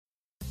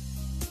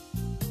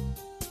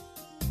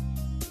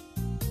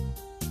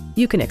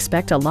You can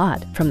expect a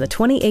lot from the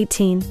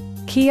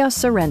 2018 Kia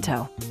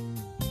Sorento.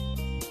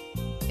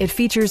 It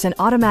features an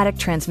automatic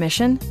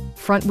transmission,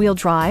 front-wheel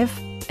drive,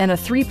 and a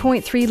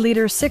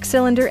 3.3-liter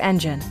six-cylinder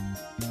engine.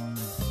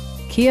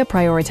 Kia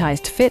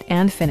prioritized fit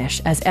and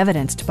finish as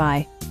evidenced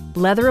by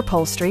leather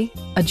upholstery,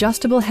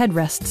 adjustable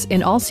headrests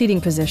in all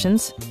seating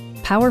positions,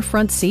 power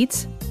front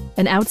seats,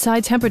 an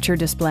outside temperature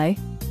display,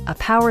 a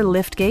power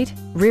liftgate,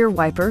 rear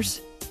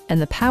wipers,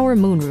 and the power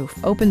moonroof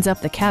opens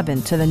up the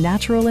cabin to the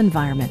natural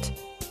environment.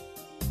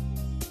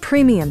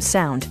 Premium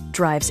sound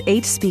drives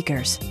 8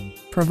 speakers,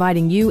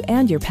 providing you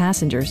and your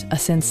passengers a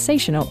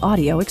sensational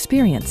audio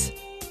experience.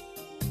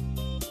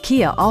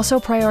 Kia also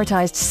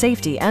prioritized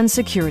safety and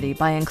security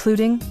by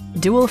including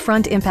dual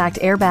front impact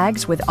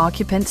airbags with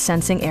occupant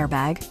sensing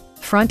airbag,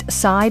 front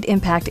side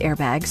impact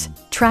airbags,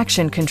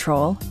 traction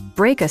control,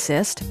 brake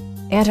assist,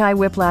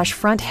 anti-whiplash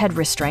front head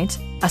restraints,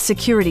 a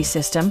security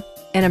system,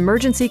 an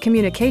emergency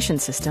communication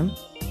system,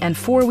 and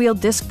 4-wheel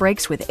disc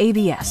brakes with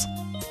ABS.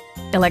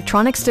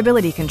 Electronic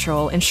stability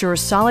control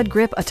ensures solid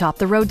grip atop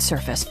the road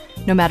surface,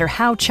 no matter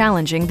how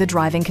challenging the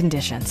driving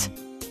conditions.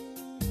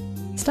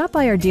 Stop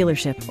by our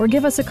dealership or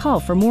give us a call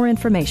for more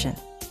information.